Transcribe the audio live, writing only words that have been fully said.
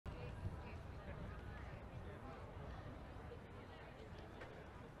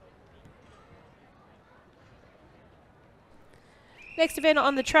Next event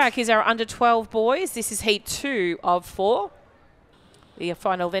on the track is our under 12 boys. This is heat 2 of 4. The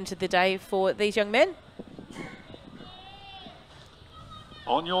final event of the day for these young men.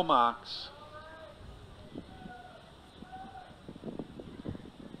 On your marks.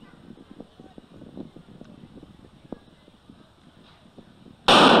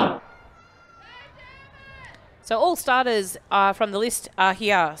 So all starters from the list are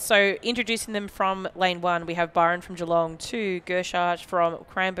here. So introducing them from lane 1, we have Byron from Geelong, 2 Gershart from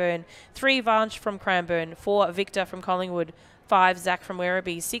Cranbourne, 3 Vanch from Cranbourne, 4 Victor from Collingwood, 5 Zach from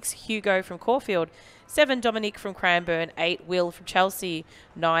Werribee, 6 Hugo from Caulfield, 7 Dominic from Cranbourne, 8 Will from Chelsea,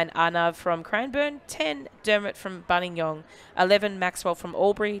 9 Arnav from Cranbourne, 10 Dermot from Buninyong, 11 Maxwell from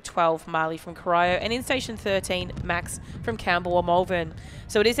Albury, 12 Marley from Corio, and in station 13 Max from Campbell or Malvern.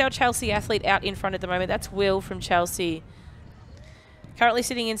 So it is our Chelsea athlete out in front at the moment. That's Will from Chelsea. Currently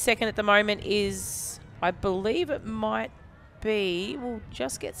sitting in second at the moment is, I believe it might be, we'll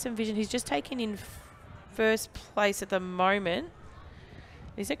just get some vision. He's just taken in first place at the moment.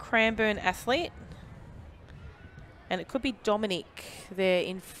 He's a Cranbourne athlete. And it could be Dominic there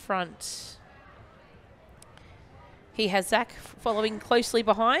in front. He has Zach following closely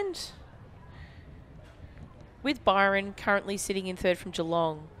behind, with Byron currently sitting in third from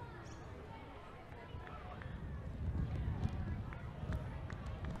Geelong.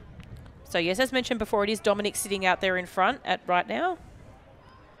 So yes, as mentioned before, it is Dominic sitting out there in front at right now.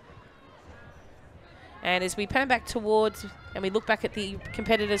 And as we pan back towards and we look back at the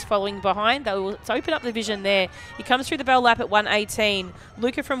competitors following behind, let's open up the vision there. He comes through the bell lap at 1:18.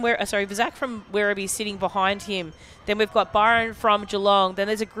 Zach from Werribee sitting behind him. Then we've got Byron from Geelong. Then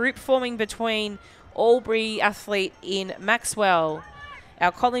there's a group forming between Albury athlete in Maxwell,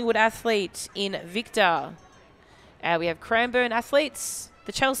 our Collingwood athlete in Victor. We have Cranbourne athletes,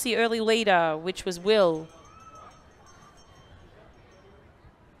 the Chelsea early leader, which was Will.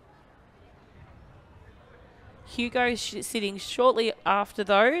 Hugo sitting shortly after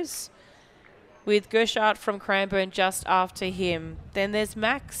those, with Gershart from Cranbourne just after him. Then there's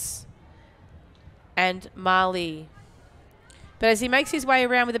Max and Marley. But as he makes his way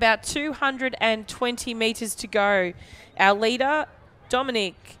around with about 220 metres to go, our leader,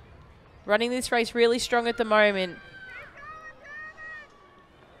 Dominic, running this race really strong at the moment.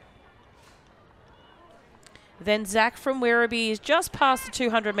 Then Zach from Werribee is just past the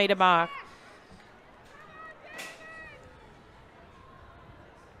 200-metre mark.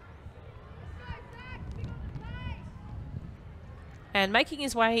 And making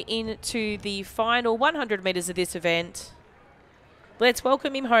his way into the final 100 metres of this event. Let's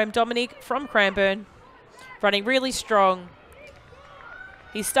welcome him home, Dominic from Cranbourne, running really strong.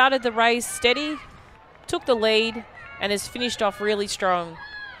 He started the race steady, took the lead, and has finished off really strong.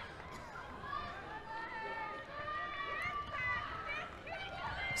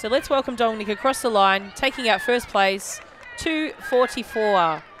 So let's welcome Dominic across the line, taking out first place,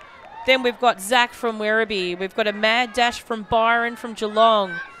 2:44. Then we've got Zach from Werribee. We've got a mad dash from Byron from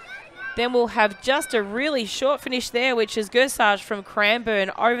Geelong. Then we'll have just a really short finish there, which is Gersage from Cranbourne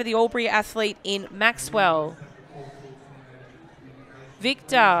over the Albury athlete in Maxwell.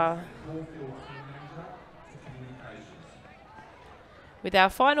 Victor. With our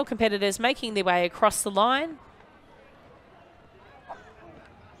final competitors making their way across the line.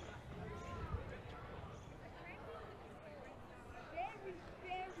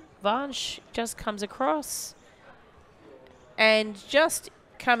 Vanch just comes across, and just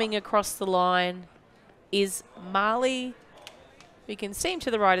coming across the line is Marley. We can see him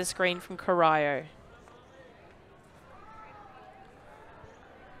to the right of screen from Corio.